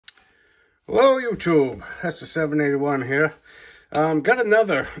Hello YouTube, that's the 781 here. Got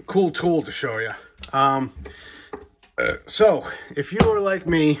another cool tool to show you. So if you are like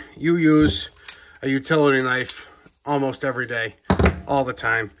me, you use a utility knife almost every day, all the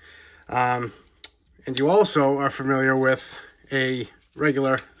time. And you also are familiar with a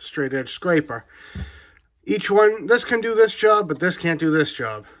regular straight edge scraper. Each one, this can do this job, but this can't do this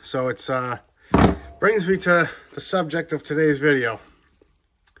job. So it's brings me to the subject of today's video.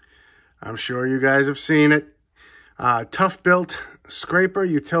 I'm sure you guys have seen it. Toughbuilt scraper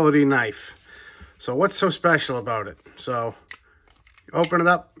utility knife. So what's so special about it? So open it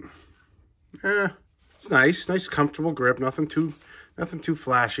up. It's nice comfortable grip. Nothing too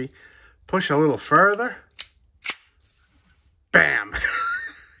flashy. Push a little further. Bam!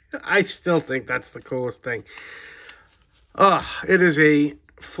 I still think that's the coolest thing. It is a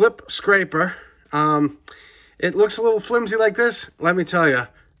flip scraper. It looks a little flimsy like this. Let me tell you.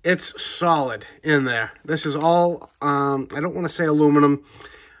 It's solid in there. This is all, I don't want to say aluminum.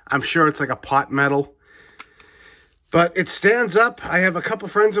 I'm sure it's like a pot metal. But it stands up. I have a couple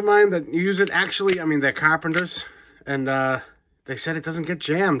friends of mine that use it. Actually, I mean, they're carpenters. And they said it doesn't get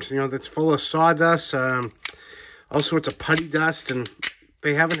jammed. You know, that's full of sawdust. All sorts of putty dust. And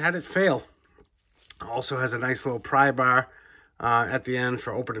they haven't had it fail. Also has a nice little pry bar at the end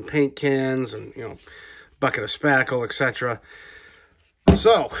for opening paint cans. And, you know, bucket of spackle, etc.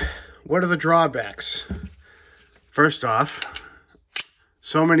 So, what are the drawbacks? First off,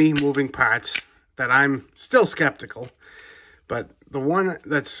 so many moving parts that I'm still skeptical. But the one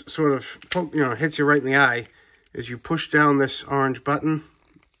that's sort of, hits you right in the eye is you push down this orange button.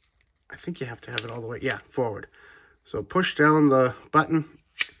 I think you have to have it all the way, forward. So push down the button,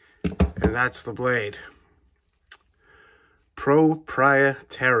 and that's the blade.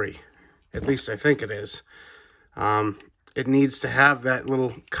 Proprietary. At least I think it is. It needs to have that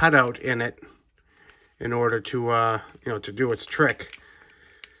little cutout in it in order to, to do its trick.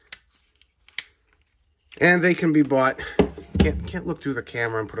 And they can be bought. Can't look through the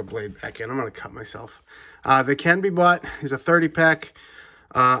camera and put a blade back in. I'm going to cut myself. They can be bought. There's a 30-pack,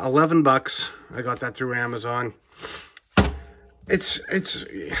 11 bucks. I got that through Amazon.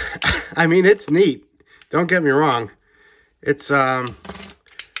 I mean, it's neat. Don't get me wrong. It's,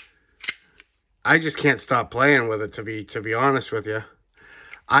 I just can't stop playing with it, to be honest with you.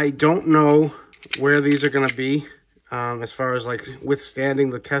 I don't know where these are going to be as far as like withstanding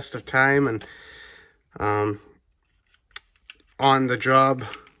the test of time and on the job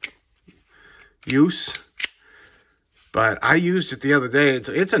use. But I used it the other day.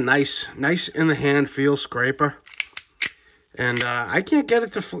 It's a nice in the hand feel scraper, and I can't get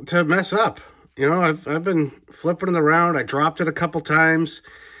it to mess up. You know, I've been flipping it around. I dropped it a couple times.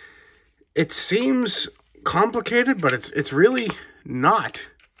 It seems complicated, but it's really not.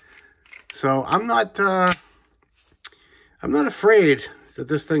 So I'm not afraid that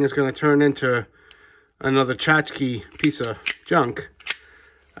this thing is going to turn into another tchotchke piece of junk.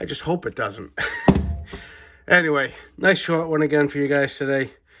 I just hope it doesn't. Anyway, nice short one again for you guys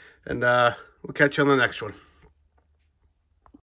today, and we'll catch you on the next one.